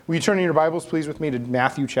Will you turn in your Bibles, please, with me to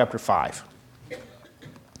Matthew chapter 5?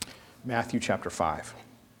 Matthew chapter 5.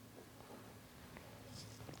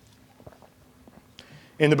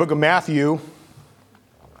 In the book of Matthew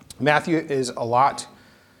has a lot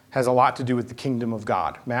to do with the kingdom of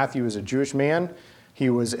God. Matthew is a Jewish man. He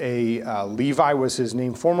was Levi was his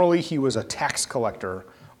name formerly. He was a tax collector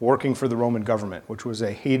working for the Roman government, which was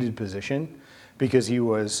a hated position because he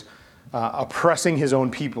was oppressing his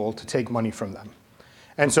own people to take money from them.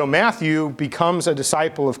 And so Matthew becomes a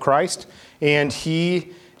disciple of Christ, and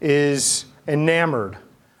he is enamored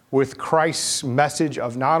with Christ's message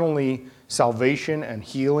of not only salvation and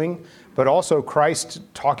healing, but also Christ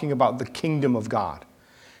talking about the kingdom of God.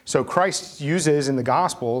 So Christ uses in the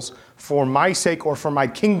Gospels for my sake or for my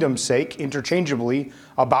kingdom's sake interchangeably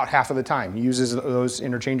about half of the time. He uses those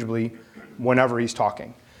interchangeably whenever he's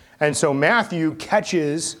talking. And so Matthew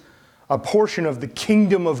catches a portion of the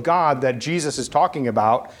kingdom of God that Jesus is talking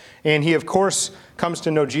about. And he, of course, comes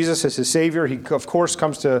to know Jesus as his Savior. He, of course,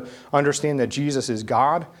 comes to understand that Jesus is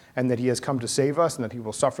God and that he has come to save us and that he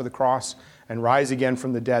will suffer the cross and rise again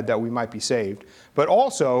from the dead that we might be saved. But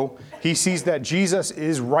also, he sees that Jesus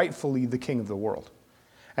is rightfully the king of the world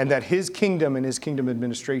and that his kingdom and his kingdom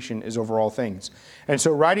administration is over all things. And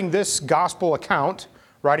so writing this gospel account,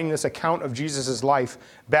 writing this account of Jesus' life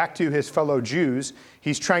back to his fellow Jews,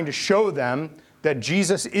 he's trying to show them that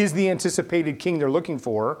Jesus is the anticipated king they're looking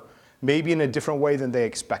for, maybe in a different way than they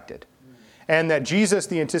expected. And that Jesus,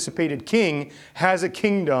 the anticipated king, has a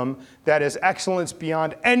kingdom that is excellence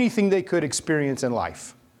beyond anything they could experience in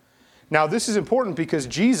life. Now, this is important because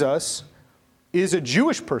Jesus is a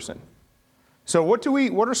Jewish person. So what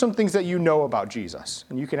are some things that you know about Jesus?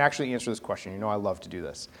 And you can actually answer this question. You know I love to do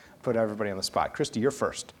this. Put everybody on the spot. Christy, you're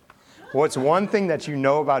first. What's one thing that you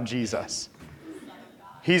know about Jesus?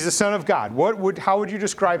 He's the Son of God. How would you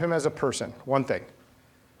describe him as a person? One thing.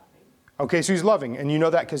 Okay, so he's loving, and you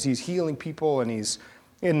know that because he's healing people and he's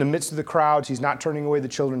in the midst of the crowds. He's not turning away the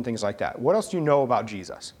children, things like that. What else do you know about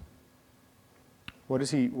Jesus? What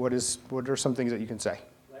are some things that you can say?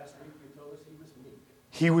 Last week you told us he was meek.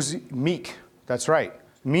 He was meek, that's right.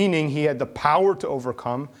 Meaning he had the power to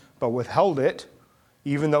overcome, but withheld it,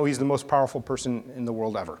 even though he's the most powerful person in the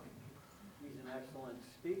world ever. He's an excellent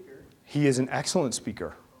speaker. He is an excellent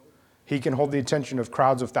speaker. He can hold the attention of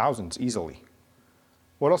crowds of thousands easily.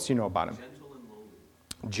 What else do you know about him? Gentle and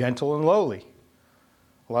lowly. Gentle and lowly.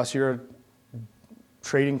 Unless you're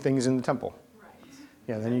trading things in the temple. Right.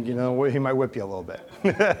 Yeah, then he might whip you a little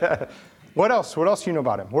bit. What else? What else do you know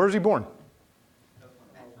about him? Where is he born?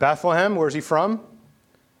 Bethlehem. Where's he from?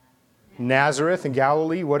 Nazareth in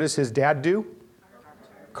Galilee. What does his dad do?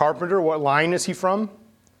 Carpenter. What line is he from?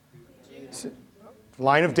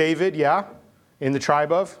 Line of David, yeah. In the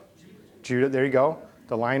tribe of? Judah. There you go.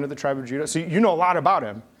 The Lion of the tribe of Judah. So you know a lot about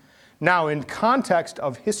him. Now, in context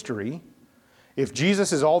of history, if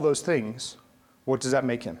Jesus is all those things, what does that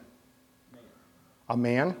make him? A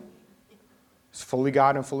man. He's fully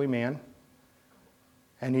God and fully man.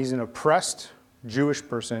 And he's an oppressed Jewish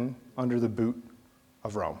person under the boot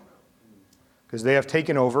of Rome. Because they have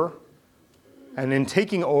taken over. And in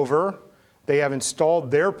taking over, they have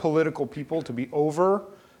installed their political people to be over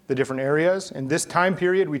the different areas. In this time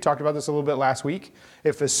period, we talked about this a little bit last week,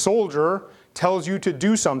 if a soldier tells you to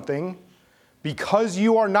do something, because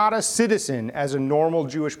you are not a citizen as a normal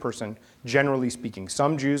Jewish person, generally speaking.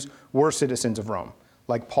 Some Jews were citizens of Rome.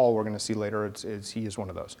 Like Paul, we're going to see later, he is one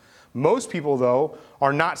of those. Most people, though,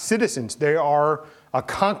 are not citizens. They are a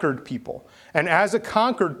conquered people. And as a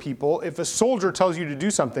conquered people, if a soldier tells you to do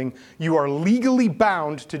something, you are legally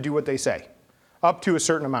bound to do what they say, up to a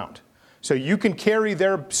certain amount. So you can carry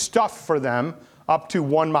their stuff for them up to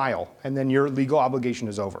 1 mile, and then your legal obligation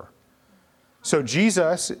is over. So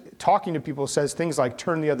Jesus, talking to people, says things like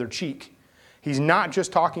turn the other cheek. He's not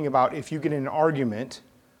just talking about if you get in an argument.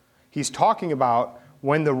 He's talking about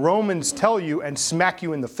when the Romans tell you and smack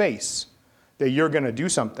you in the face that you're going to do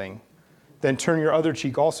something, then turn your other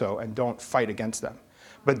cheek also and don't fight against them.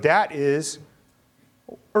 But that is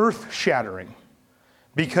earth-shattering.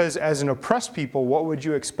 Because as an oppressed people, what would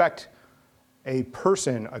you expect a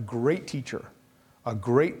person, a great teacher, a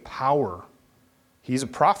great power? He's a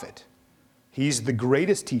prophet. He's the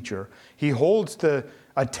greatest teacher. He holds the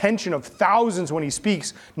attention of thousands when he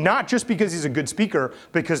speaks, not just because he's a good speaker,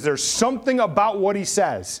 because there's something about what he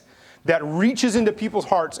says that reaches into people's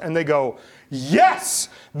hearts and they go, yes,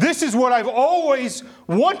 this is what I've always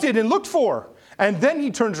wanted and looked for. And then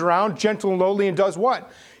he turns around, gentle and lowly, and does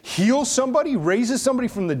what? Heals somebody, raises somebody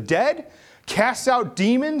from the dead, casts out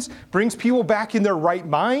demons, brings people back in their right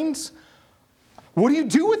minds. What do you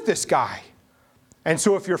do with this guy? And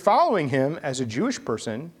so if you're following him as a Jewish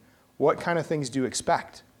person, what kind of things do you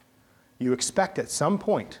expect? You expect at some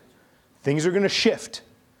point things are going to shift,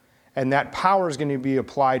 and that power is going to be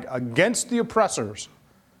applied against the oppressors,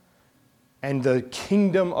 and the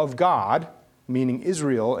kingdom of God, meaning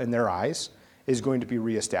Israel in their eyes, is going to be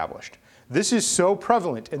reestablished. This is so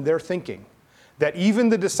prevalent in their thinking that even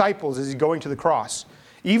the disciples, as he's going to the cross,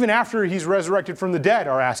 even after he's resurrected from the dead,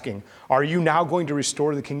 are asking, are you now going to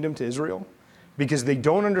restore the kingdom to Israel? Because they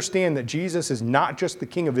don't understand that Jesus is not just the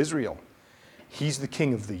king of Israel. He's the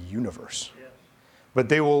king of the universe. Yes. But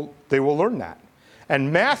they will learn that.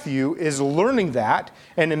 And Matthew is learning that.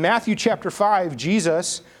 And in Matthew chapter 5,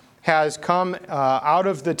 Jesus has come out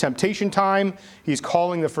of the temptation time. He's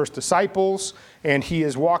calling the first disciples, and he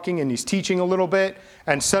is walking and he's teaching a little bit.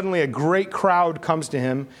 And suddenly a great crowd comes to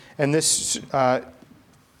him. And this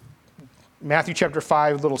Matthew chapter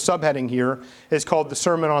 5 little subheading here is called the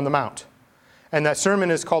Sermon on the Mount. And that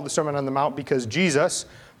sermon is called the Sermon on the Mount because Jesus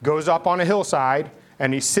goes up on a hillside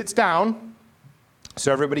and he sits down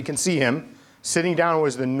so everybody can see him. Sitting down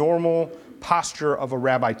was the normal posture of a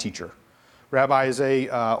rabbi teacher. Rabbi is a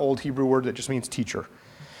old Hebrew word that just means teacher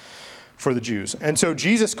for the Jews. And so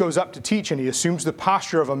Jesus goes up to teach, and he assumes the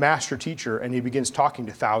posture of a master teacher, and he begins talking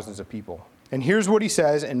to thousands of people. And here's what he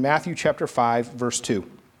says in Matthew chapter 5, verse 2.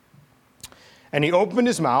 And he opened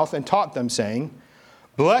his mouth and taught them, saying,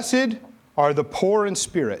 Blessed are the poor in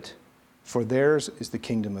spirit, for theirs is the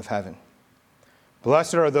kingdom of heaven.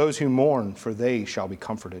 Blessed are those who mourn, for they shall be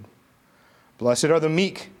comforted. Blessed are the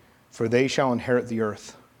meek, for they shall inherit the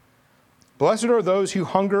earth. Blessed are those who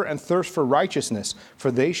hunger and thirst for righteousness, for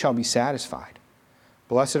they shall be satisfied.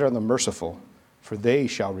 Blessed are the merciful, for they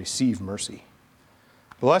shall receive mercy.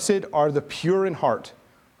 Blessed are the pure in heart,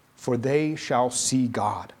 for they shall see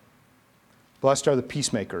God. Blessed are the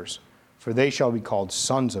peacemakers, for they shall be called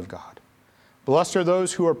sons of God. Blessed are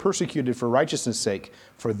those who are persecuted for righteousness' sake,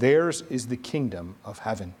 for theirs is the kingdom of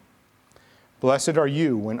heaven. Blessed are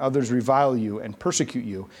you when others revile you and persecute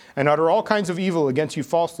you and utter all kinds of evil against you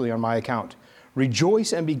falsely on my account.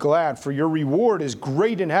 Rejoice and be glad, for your reward is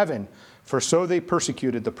great in heaven, for so they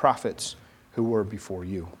persecuted the prophets who were before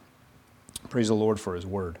you. Praise the Lord for his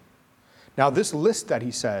word. Now, this list that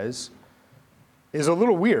he says is a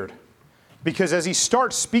little weird, because as he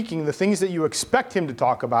starts speaking, the things that you expect him to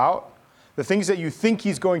talk about, the things that you think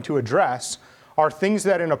he's going to address, are things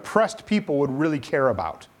that an oppressed people would really care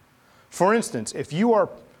about. For instance, if you are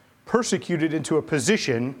persecuted into a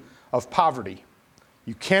position of poverty,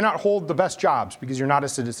 you cannot hold the best jobs because you're not a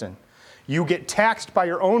citizen. You get taxed by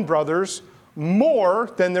your own brothers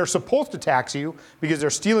more than they're supposed to tax you because they're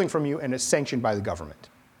stealing from you and it's sanctioned by the government.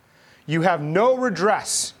 You have no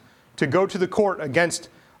redress to go to the court against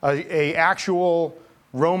a actual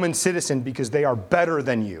Roman citizen because they are better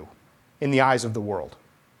than you in the eyes of the world.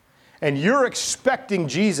 And you're expecting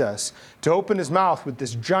Jesus to open his mouth with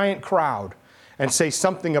this giant crowd and say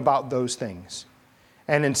something about those things.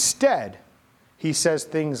 And instead, he says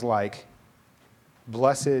things like,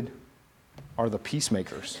 Blessed are the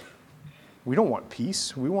peacemakers. We don't want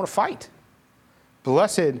peace. We want to fight.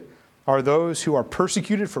 Blessed are those who are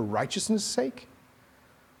persecuted for righteousness' sake.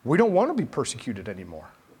 We don't want to be persecuted anymore.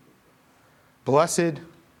 Blessed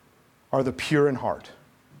are the pure in heart,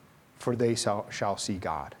 for they shall see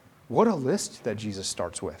God. What a list that Jesus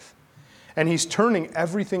starts with. And he's turning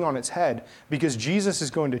everything on its head because Jesus is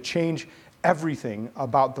going to change everything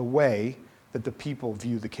about the way that the people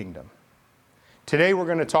view the kingdom. Today we're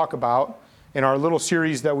going to talk about, in our little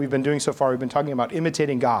series that we've been doing so far, we've been talking about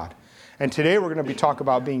imitating God. And today we're going to be talking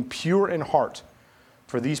about being pure in heart,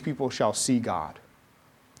 for these people shall see God.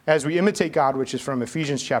 As we imitate God, which is from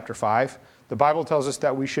Ephesians chapter 5, the Bible tells us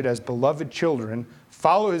that we should, as beloved children,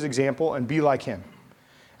 follow his example and be like him.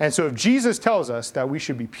 And so if Jesus tells us that we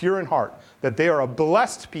should be pure in heart, that they are a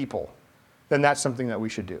blessed people, then that's something that we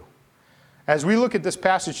should do. As we look at this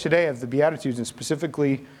passage today of the Beatitudes, and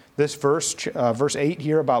specifically this verse 8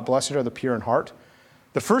 here about blessed are the pure in heart,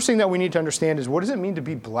 the first thing that we need to understand is, what does it mean to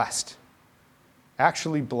be blessed?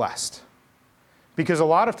 Actually blessed. Because a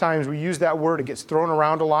lot of times we use that word, it gets thrown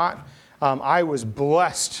around a lot. I was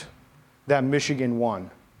blessed that Michigan won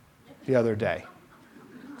the other day,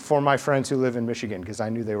 for my friends who live in Michigan, because I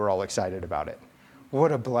knew they were all excited about it.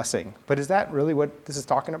 What a blessing. But is that really what this is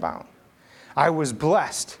talking about? I was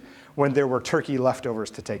blessed when there were turkey leftovers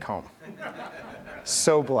to take home.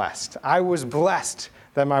 So blessed. I was blessed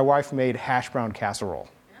that my wife made hash brown casserole.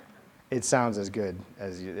 It sounds as good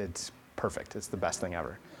as it's perfect. It's the best thing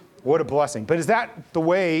ever. What a blessing. But is that the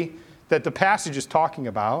way that the passage is talking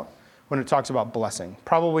about when it talks about blessing?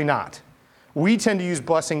 Probably not. We tend to use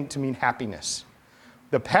blessing to mean happiness.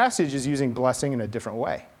 The passage is using blessing in a different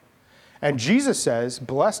way. And Jesus says,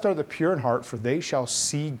 blessed are the pure in heart, for they shall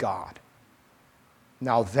see God.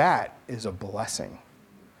 Now that is a blessing,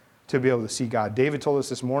 to be able to see God. David told us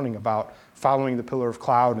this morning about following the pillar of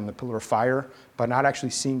cloud and the pillar of fire, but not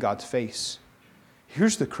actually seeing God's face.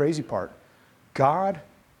 Here's the crazy part. God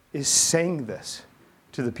is saying this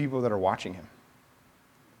to the people that are watching him.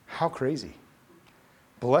 How crazy.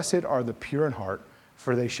 Blessed are the pure in heart,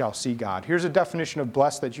 for they shall see God. Here's a definition of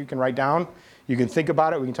blessed that you can write down. You can think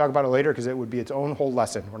about it. We can talk about it later because it would be its own whole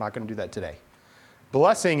lesson. We're not going to do that today.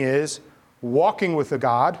 Blessing is walking with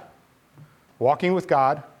God,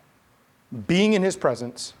 being in his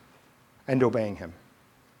presence, and obeying him.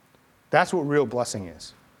 That's what real blessing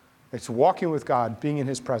is. It's walking with God, being in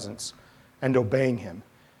his presence, and obeying him.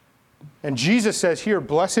 And Jesus says here,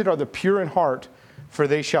 blessed are the pure in heart, for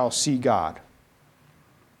they shall see God.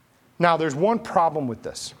 Now, there's one problem with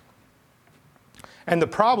this. And the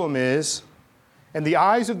problem is, in the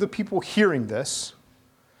eyes of the people hearing this,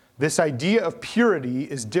 this idea of purity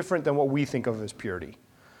is different than what we think of as purity.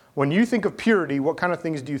 When you think of purity, what kind of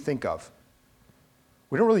things do you think of?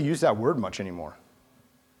 We don't really use that word much anymore.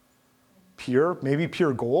 Pure, maybe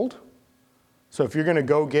pure gold. So if you're going to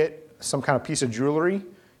go get some kind of piece of jewelry,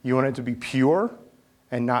 you want it to be pure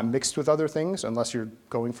and not mixed with other things, unless you're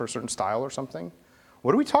going for a certain style or something.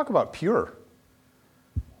 What do we talk about pure?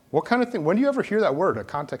 What kind of thing? When do you ever hear that word in the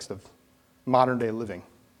context of modern day living?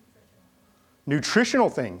 Nutritional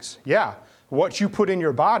things. Yeah. What you put in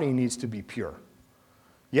your body needs to be pure.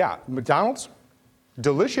 Yeah. McDonald's,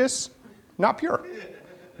 delicious, not pure.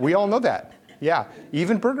 We all know that. Yeah.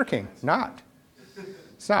 Even Burger King, not.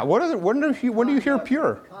 It's not. When do you hear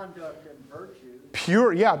pure? Conduct and virtue.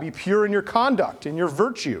 Pure, yeah, be pure in your conduct, in your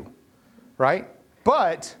virtue, right?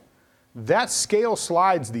 But that scale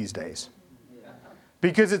slides these days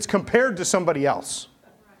because it's compared to somebody else.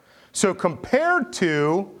 So compared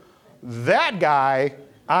to that guy,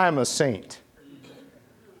 I'm a saint.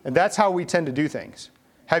 And that's how we tend to do things.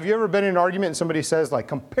 Have you ever been in an argument and somebody says, like,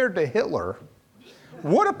 compared to Hitler,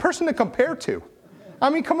 what a person to compare to? I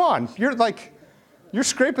mean, come on, you're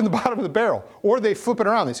scraping the bottom of the barrel. Or they flip it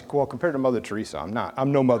around. They say, well, compared to Mother Teresa, I'm not.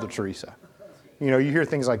 I'm no Mother Teresa. You hear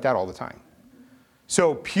things like that all the time.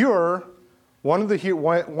 So pure, one of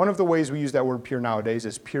the ways we use that word pure nowadays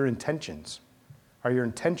is pure intentions. Are your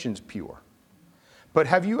intentions pure? But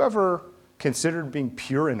have you ever considered being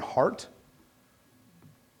pure in heart?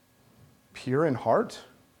 Pure in heart?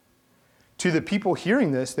 To the people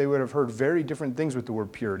hearing this, they would have heard very different things with the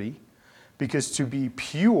word purity, because to be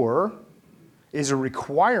pure is a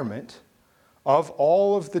requirement of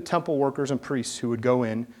all of the temple workers and priests who would go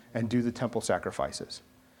in and do the temple sacrifices.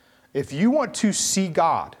 If you want to see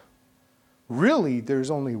God, really there's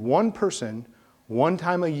only one person, one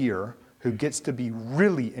time a year, who gets to be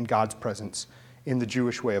really in God's presence in the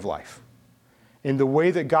Jewish way of life, in the way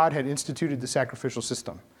that God had instituted the sacrificial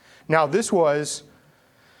system. Now the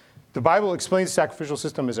Bible explains the sacrificial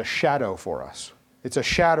system as a shadow for us. It's a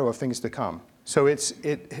shadow of things to come. So it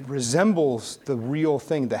resembles the real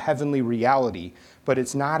thing, the heavenly reality, but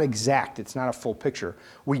it's not exact. It's not a full picture.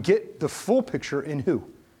 We get the full picture in who?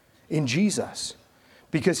 In Jesus,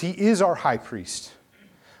 because he is our high priest.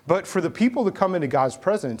 But for the people to come into God's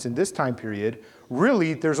presence in this time period,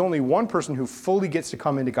 really there's only one person who fully gets to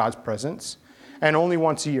come into God's presence, and only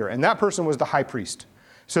once a year. And that person was the high priest.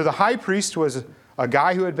 So the high priest was a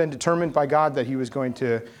guy who had been determined by God that he was going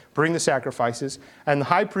to bring the sacrifices. And the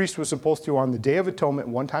high priest was supposed to, on the Day of Atonement,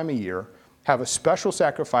 one time a year, have a special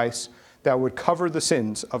sacrifice that would cover the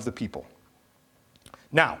sins of the people.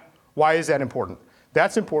 Now, why is that important?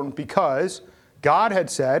 That's important because God had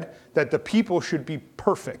said that the people should be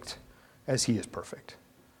perfect as he is perfect.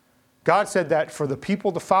 God said that for the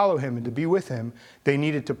people to follow him and to be with him, they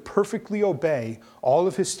needed to perfectly obey all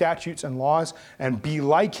of his statutes and laws and be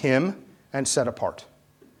like him and set apart.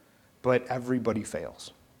 But everybody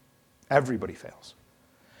fails. Everybody fails.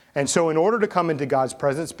 And so in order to come into God's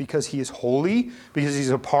presence, because he is holy, because he's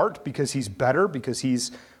apart, because he's better, because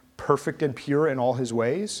he's perfect and pure in all his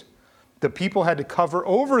ways, the people had to cover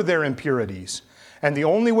over their impurities. And the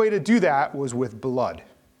only way to do that was with blood.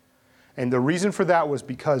 And the reason for that was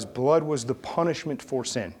because blood was the punishment for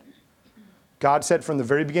sin. God said from the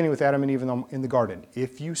very beginning with Adam and Eve in the garden,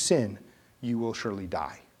 if you sin, you will surely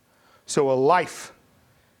die. So a life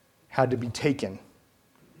had to be taken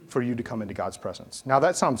for you to come into God's presence. Now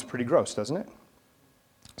that sounds pretty gross, doesn't it?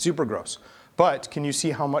 Super gross. But can you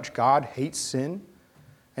see how much God hates sin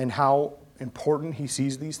and how important he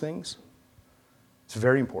sees these things? It's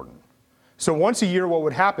very important. So once a year, what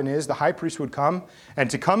would happen is the high priest would come, and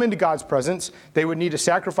to come into God's presence, they would need to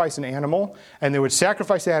sacrifice an animal, and they would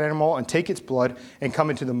sacrifice that animal and take its blood and come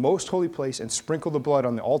into the most holy place and sprinkle the blood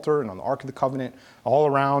on the altar and on the Ark of the Covenant all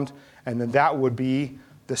around, and then that would be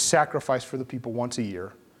the sacrifice for the people once a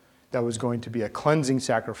year. That was going to be a cleansing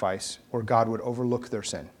sacrifice where God would overlook their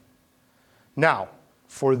sin. Now,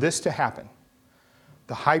 for this to happen,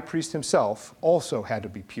 the high priest himself also had to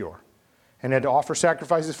be pure and had to offer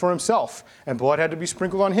sacrifices for himself, and blood had to be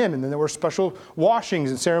sprinkled on him, and then there were special washings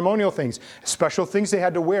and ceremonial things, special things they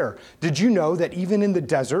had to wear. Did you know that even in the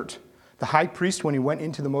desert, the high priest, when he went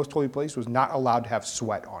into the most holy place, was not allowed to have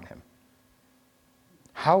sweat on him?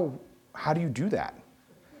 How do you do that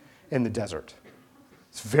in the desert?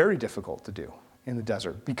 It's very difficult to do in the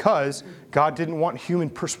desert because God didn't want human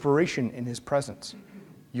perspiration in his presence.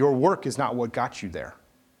 Your work is not what got you there.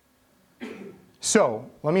 So,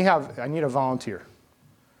 I need a volunteer.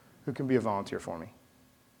 Who can be a volunteer for me?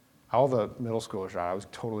 All the middle schoolers are out. I was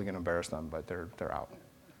totally going to embarrass them, but they're out.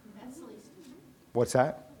 What's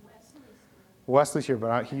that? Wesley's here, but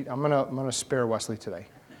I'm gonna spare Wesley today.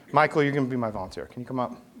 Michael, you're going to be my volunteer. Can you come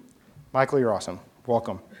up? Michael, you're awesome.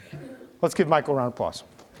 Welcome. Let's give Michael a round of applause.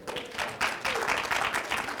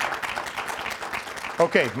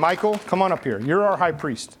 Okay, Michael, come on up here. You're our high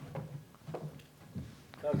priest.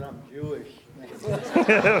 Because I'm Jewish.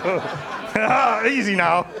 Easy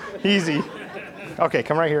now. Easy. Okay,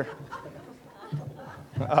 come right here.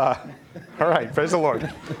 All right, praise the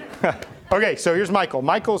Lord. Okay, so here's Michael.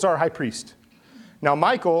 Michael's our high priest. Now,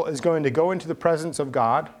 Michael is going to go into the presence of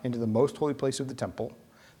God, into the most holy place of the temple.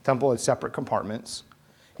 The temple has separate compartments.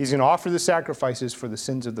 He's going to offer the sacrifices for the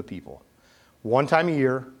sins of the people. One time a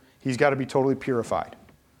year, he's got to be totally purified.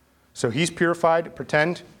 So he's purified,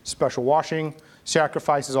 pretend, special washing,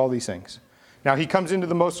 sacrifices, all these things. Now he comes into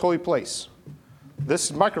the most holy place.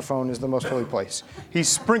 This microphone is the most holy place. He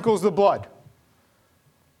sprinkles the blood.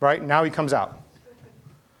 Right? Now he comes out.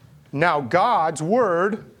 Now God's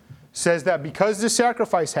word says that because the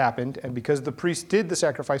sacrifice happened and because the priest did the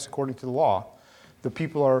sacrifice according to the law, the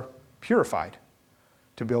people are purified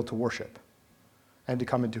to be able to worship and to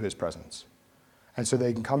come into his presence. And so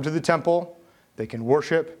they can come to the temple, they can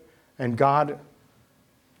worship, and God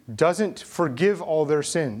doesn't forgive all their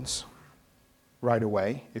sins right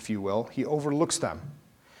away, if you will. He overlooks them.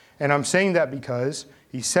 And I'm saying that because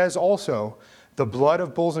he says also the blood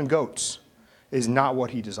of bulls and goats is not what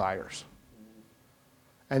he desires.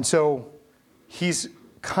 And so he's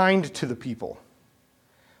kind to the people.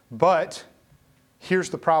 But here's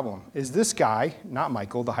the problem. Is this guy, not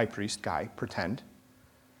Michael, the high priest guy, pretend,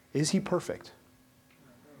 is he perfect?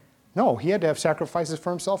 No, he had to have sacrifices for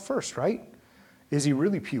himself first, right? Is he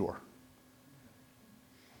really pure?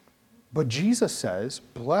 But Jesus says,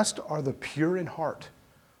 blessed are the pure in heart,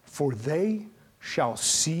 for they shall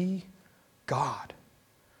see God.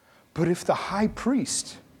 But if the high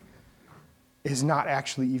priest is not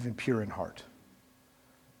actually even pure in heart,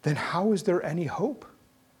 then how is there any hope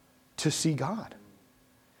to see God?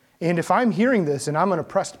 And if I'm hearing this and I'm an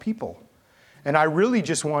oppressed people, and I really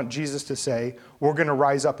just want Jesus to say, we're going to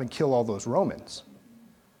rise up and kill all those Romans.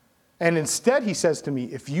 And instead he says to me,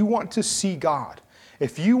 if you want to see God,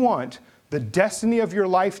 if you want the destiny of your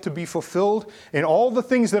life to be fulfilled in all the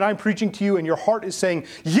things that I'm preaching to you and your heart is saying,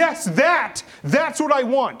 yes, that's what I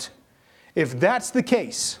want. If that's the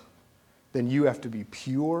case, then you have to be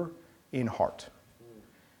pure in heart.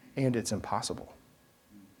 And it's impossible.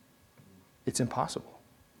 It's impossible.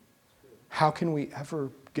 How can we ever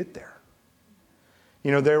get there?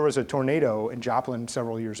 You know, there was a tornado in Joplin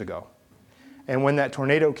several years ago. And when that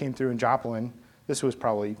tornado came through in Joplin, this was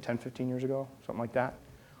probably 10, 15 years ago, something like that.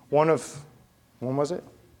 When was it?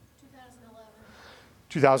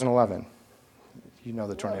 2011. You know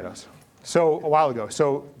the tornadoes. So a while ago.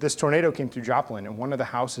 So this tornado came through Joplin, and one of the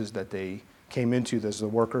houses that they came into, as the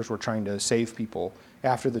workers were trying to save people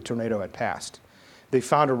after the tornado had passed, they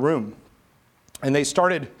found a room, and they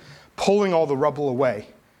started pulling all the rubble away.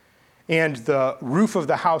 And the roof of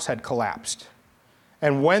the house had collapsed.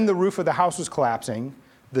 And when the roof of the house was collapsing,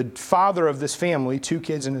 the father of this family, 2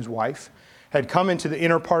 kids and his wife, had come into the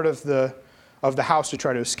inner part of the house to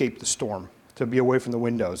try to escape the storm, to be away from the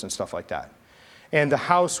windows and stuff like that. And the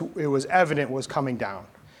house, it was evident, was coming down.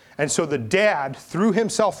 And so the dad threw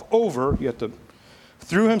himself over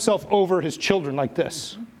his children like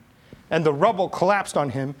this. And the rubble collapsed on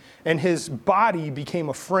him, and his body became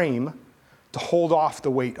a frame to hold off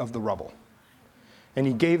the weight of the rubble. And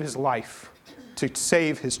he gave his life to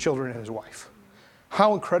save his children and his wife.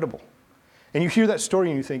 How incredible. And you hear that story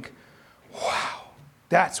and you think, wow,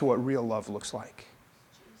 that's what real love looks like.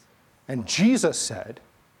 And Jesus said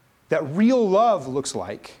that real love looks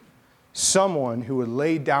like someone who would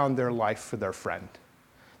lay down their life for their friend.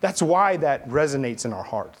 That's why that resonates in our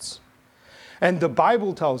hearts. And the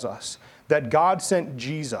Bible tells us that God sent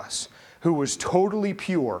Jesus, who was totally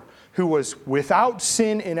pure, who was without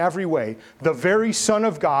sin in every way, the very Son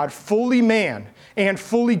of God, fully man and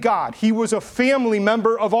fully God. He was a family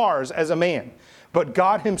member of ours as a man, but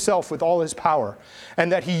God himself with all his power.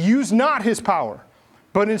 And that he used not his power,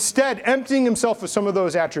 but instead, emptying himself of some of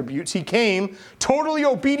those attributes, he came totally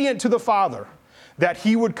obedient to the Father, that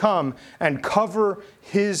he would come and cover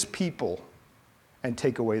his people and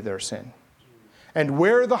take away their sin. And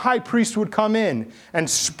where the high priest would come in and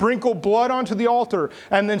sprinkle blood onto the altar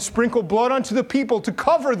and then sprinkle blood onto the people to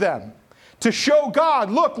cover them, to show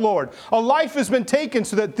God, look, Lord, a life has been taken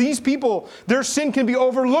so that these people, their sin can be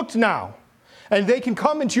overlooked now. And they can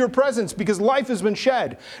come into your presence because life has been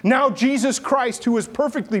shed. Now Jesus Christ, who is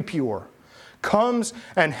perfectly pure, comes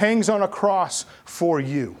and hangs on a cross for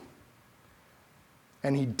you.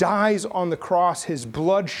 And he dies on the cross, his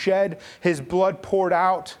blood shed, his blood poured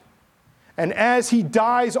out. And as he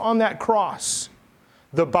dies on that cross,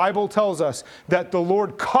 the Bible tells us that the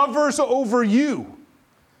Lord covers over you,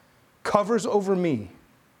 covers over me,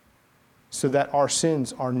 so that our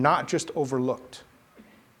sins are not just overlooked,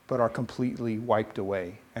 but are completely wiped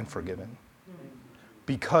away and forgiven.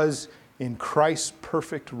 Because in Christ's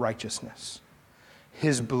perfect righteousness,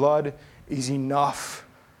 his blood is enough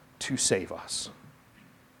to save us.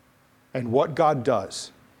 And what God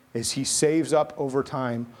does is he saves up over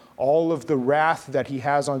time all of the wrath that he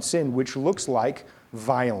has on sin, which looks like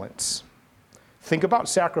violence. Think about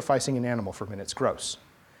sacrificing an animal for a minute. It's gross.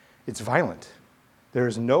 It's violent. There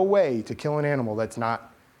is no way to kill an animal that's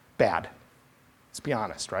not bad. Let's be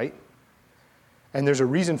honest, right? And there's a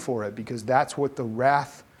reason for it, because that's what the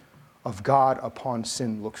wrath of God upon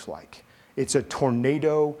sin looks like. It's a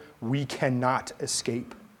tornado we cannot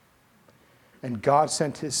escape. And God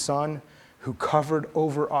sent his Son, who covered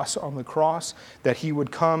over us on the cross, that he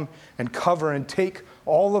would come and cover and take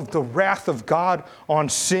all of the wrath of God on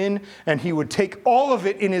sin, and he would take all of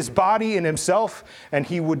it in his body and himself, and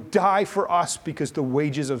he would die for us because the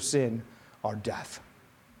wages of sin are death.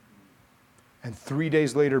 And 3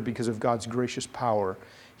 days later, because of God's gracious power,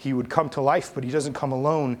 he would come to life, but he doesn't come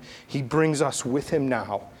alone. He brings us with him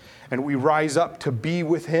now, and we rise up to be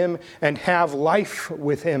with him and have life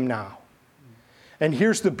with him now. And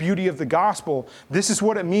here's the beauty of the gospel. This is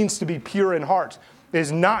what it means to be pure in heart. It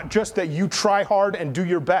is not just that you try hard and do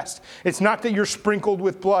your best. It's not that you're sprinkled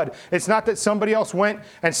with blood. It's not that somebody else went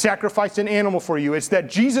and sacrificed an animal for you. It's that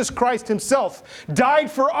Jesus Christ himself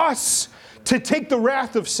died for us to take the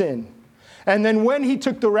wrath of sin. And then when he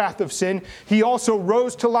took the wrath of sin, he also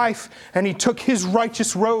rose to life, and he took his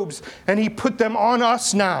righteous robes and he put them on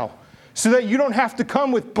us now. So that you don't have to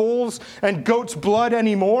come with bulls and goats' blood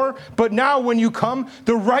anymore. But now when you come,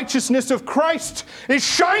 the righteousness of Christ is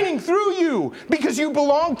shining through you because you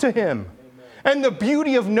belong to him. Amen. And the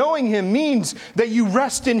beauty of knowing him means that you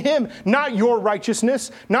rest in him, not your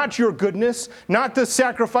righteousness, not your goodness, not the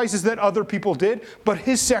sacrifices that other people did, but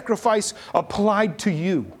his sacrifice applied to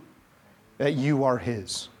you, that you are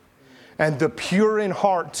his. And the pure in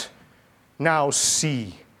heart now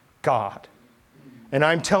see God. And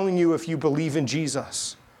I'm telling you, if you believe in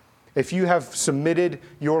Jesus, if you have submitted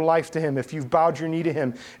your life to him, if you've bowed your knee to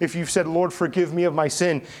him, if you've said, Lord, forgive me of my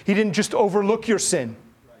sin, he didn't just overlook your sin.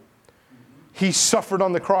 He suffered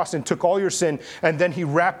on the cross and took all your sin, and then he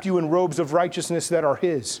wrapped you in robes of righteousness that are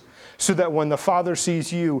his, so that when the Father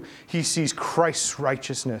sees you, he sees Christ's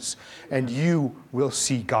righteousness, and you will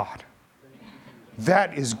see God.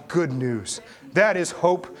 That is good news. That is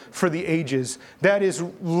hope for the ages. That is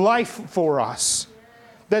life for us.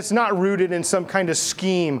 That's not rooted in some kind of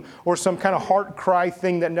scheme or some kind of heart cry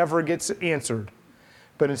thing that never gets answered,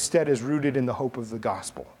 but instead is rooted in the hope of the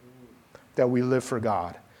gospel, that we live for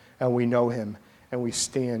God and we know him and we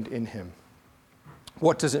stand in him.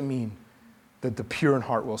 What does it mean that the pure in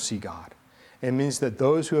heart will see God? It means that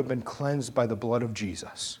those who have been cleansed by the blood of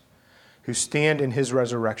Jesus, who stand in his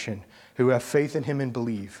resurrection, who have faith in him and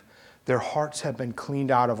believe, their hearts have been cleaned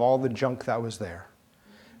out of all the junk that was there.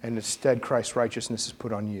 And instead, Christ's righteousness is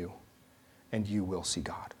put on you, and you will see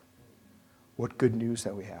God. What good news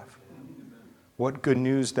that we have. What good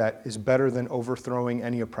news that is better than overthrowing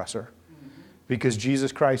any oppressor. Because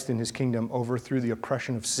Jesus Christ in his kingdom overthrew the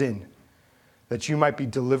oppression of sin, that you might be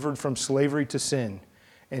delivered from slavery to sin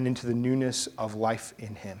and into the newness of life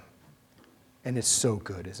in him. And it's so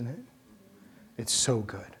good, isn't it? It's so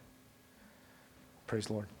good. Praise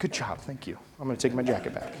the Lord. Good job. Thank you. I'm going to take my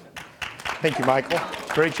jacket back. Thank you, Michael.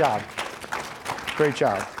 Great job. Great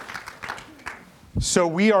job. So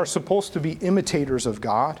we are supposed to be imitators of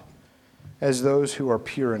God as those who are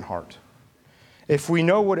pure in heart. If we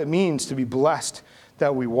know what it means to be blessed,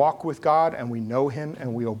 that we walk with God and we know him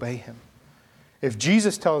and we obey him. If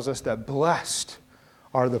Jesus tells us that blessed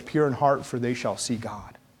are the pure in heart, for they shall see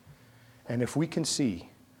God. And if we can see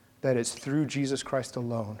that it's through Jesus Christ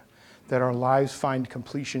alone that our lives find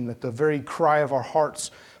completion, that the very cry of our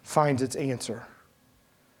hearts finds its answer,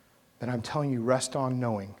 then I'm telling you, rest on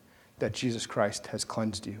knowing that Jesus Christ has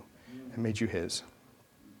cleansed you and made you his.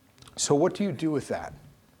 So what do you do with that?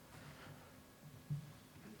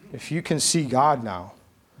 If you can see God now,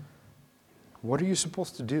 what are you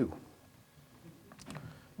supposed to do?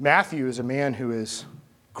 Matthew is a man who is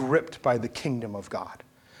gripped by the kingdom of God,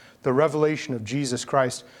 the revelation of Jesus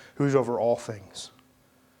Christ, who's over all things.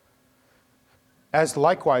 As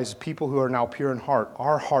likewise, people who are now pure in heart,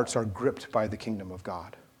 our hearts are gripped by the kingdom of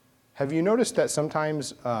God. Have you noticed that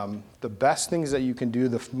sometimes the best things that you can do,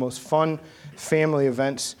 the most fun family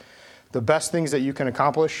events, the best things that you can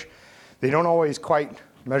accomplish, they don't always quite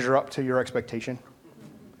measure up to your expectation?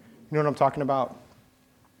 You know what I'm talking about?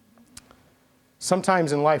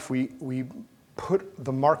 Sometimes in life, we put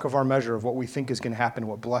the mark of our measure of what we think is going to happen,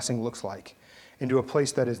 what blessing looks like, into a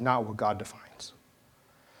place that is not what God defines.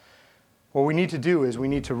 What we need to do is we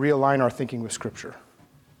need to realign our thinking with Scripture.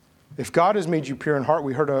 If God has made you pure in heart,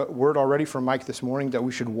 we heard a word already from Mike this morning that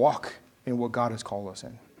we should walk in what God has called us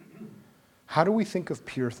in. How do we think of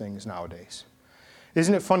pure things nowadays?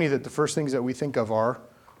 Isn't it funny that the first things that we think of are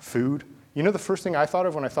food? You know the first thing I thought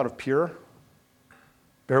of when I thought of pure?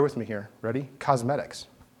 Bear with me here. Ready? Cosmetics.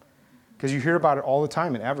 Because you hear about it all the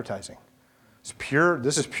time in advertising. It's pure.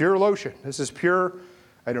 This is pure lotion. This is pure,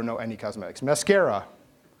 I don't know any cosmetics. Mascara.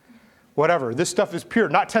 Whatever. This stuff is pure,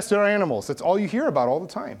 not tested on animals. That's all you hear about all the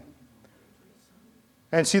time.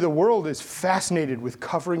 And see, the world is fascinated with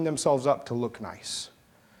covering themselves up to look nice,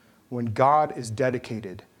 when God is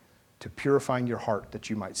dedicated to purifying your heart that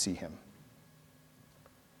you might see him.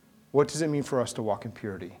 What does it mean for us to walk in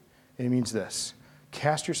purity? It means this: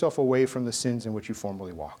 cast yourself away from the sins in which you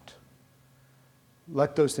formerly walked.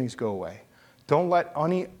 Let those things go away. Don't let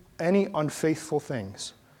any unfaithful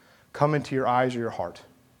things come into your eyes or your heart.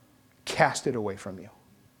 Cast it away from you.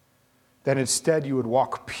 That instead you would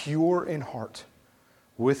walk pure in heart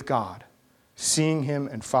with God, seeing him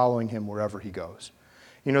and following him wherever he goes.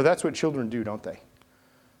 You know, that's what children do, don't they?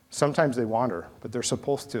 Sometimes they wander, but they're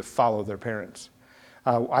supposed to follow their parents.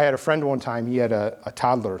 I had a friend one time, he had a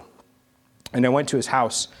toddler, and I went to his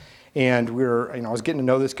house, and I was getting to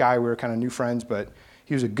know this guy. We were kind of new friends, but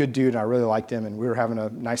he was a good dude, and I really liked him, and we were having a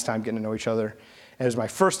nice time getting to know each other. And it was my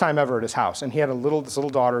first time ever at his house, and he had this little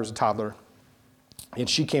daughter as a toddler, and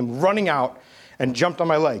she came running out and jumped on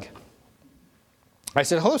my leg. I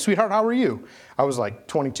said, "Hello, sweetheart, how are you?" I was like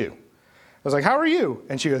 22. I was like, "How are you?"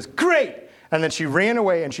 And she goes, "Great." And then she ran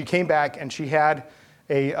away, and she came back, and she had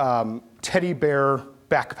a teddy bear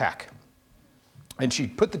backpack. And she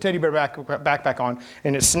put the teddy bear backpack on,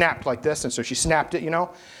 and it snapped like this, and so she snapped it,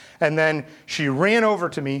 And then she ran over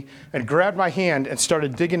to me and grabbed my hand and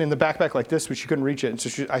started digging in the backpack like this, but she couldn't reach it. And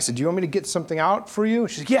so I said, "Do you want me to get something out for you?"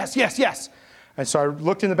 She said, "Yes, yes, yes." And so I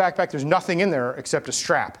looked in the backpack. There's nothing in there except a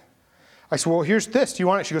strap. I said, "Well, here's this. Do you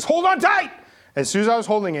want it?" She goes, "Hold on tight." As soon as I was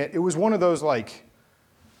holding it, it was one of those like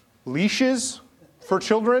leashes for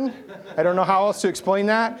children. I don't know how else to explain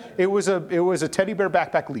that. It was a teddy bear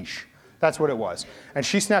backpack leash. That's what it was. And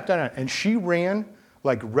she snapped on it, and she ran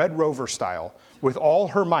like Red Rover style with all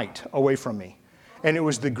her might away from me. And it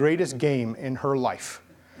was the greatest game in her life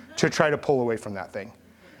to try to pull away from that thing.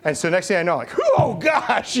 And so next thing I know, like, oh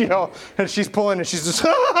gosh, and she's pulling and she's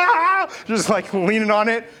just like leaning on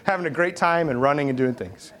it, having a great time and running and doing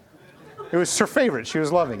things. It was her favorite. She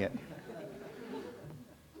was loving it.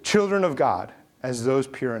 Children of God, as those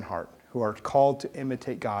pure in heart, who are called to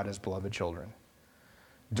imitate God as beloved children,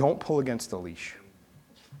 don't pull against the leash.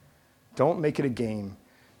 Don't make it a game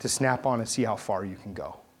to snap on and see how far you can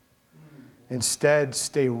go. Instead,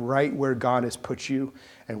 stay right where God has put you,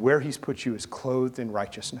 and where he's put you is clothed in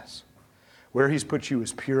righteousness. Where he's put you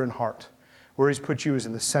is pure in heart. Where he's put you is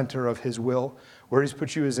in the center of his will. Where he's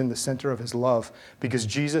put you is in the center of his love. Because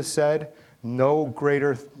Jesus said, no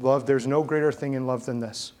greater love, there's no greater thing in love than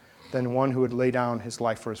this, than one who would lay down his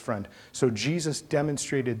life for his friend. So Jesus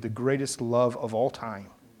demonstrated the greatest love of all time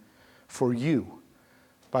for you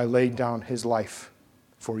by laying down his life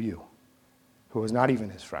for you, who was not even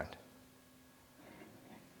his friend.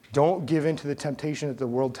 Don't give in to the temptation that the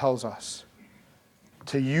world tells us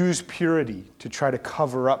to use purity to try to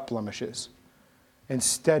cover up blemishes.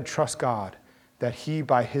 Instead, trust God that he,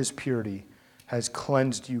 by his purity, has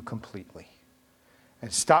cleansed you completely.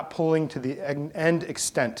 And stop pulling to the end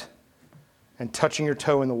extent and touching your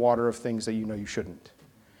toe in the water of things that you know you shouldn't.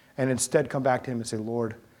 And instead come back to him and say,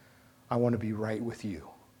 Lord, I want to be right with you.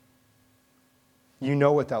 You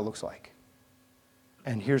know what that looks like.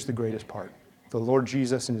 And here's the greatest part. The Lord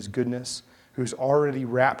Jesus in his goodness, who's already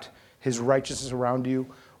wrapped his righteousness around you,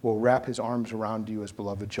 will wrap his arms around you as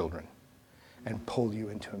beloved children and pull you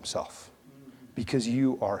into himself. Because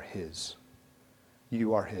you are his.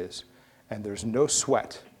 You are his. And there's no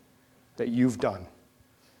sweat that you've done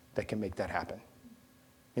that can make that happen.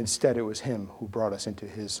 Instead, it was him who brought us into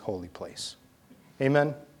his holy place.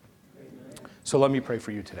 Amen? Amen. So let me pray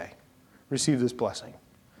for you today. Receive this blessing.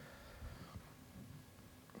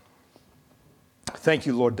 Thank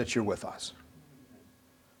you, Lord, that you're with us.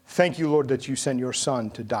 Thank you, Lord, that you sent your Son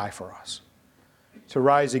to die for us, to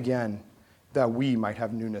rise again, that we might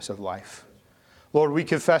have newness of life. Lord, we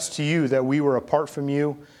confess to you that we were apart from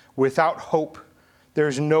you, without hope. There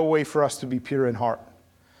is no way for us to be pure in heart.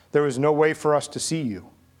 There is no way for us to see you.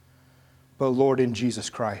 But Lord, in Jesus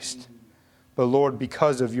Christ. But Lord,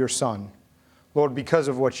 because of your Son. Lord, because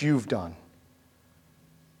of what you've done.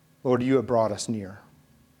 Lord, you have brought us near.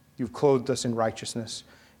 You've clothed us in righteousness.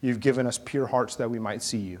 You've given us pure hearts that we might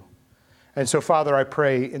see you. And so, Father, I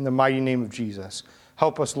pray in the mighty name of Jesus,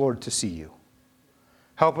 help us, Lord, to see you.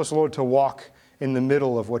 Help us, Lord, to walk in the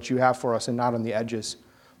middle of what you have for us and not on the edges.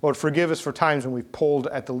 Lord, forgive us for times when we've pulled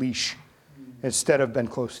at the leash instead of been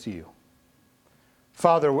close to you.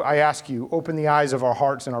 Father, I ask you, open the eyes of our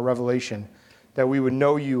hearts and our revelation that we would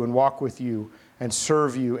know you and walk with you and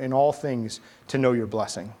serve you in all things to know your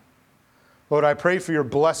blessing. Lord, I pray for your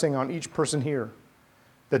blessing on each person here,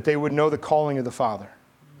 that they would know the calling of the Father,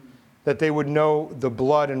 that they would know the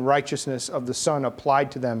blood and righteousness of the Son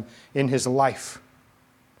applied to them in his life,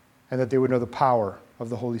 and that they would know the power of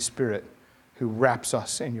the Holy Spirit who wraps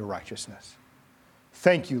us in your righteousness.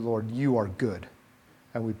 Thank you, Lord. You are good,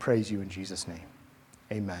 and we praise you in Jesus' name.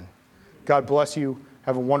 Amen. God bless you.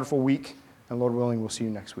 Have a wonderful week, and Lord willing, we'll see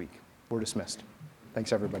you next week. We're dismissed.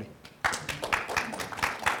 Thanks, everybody.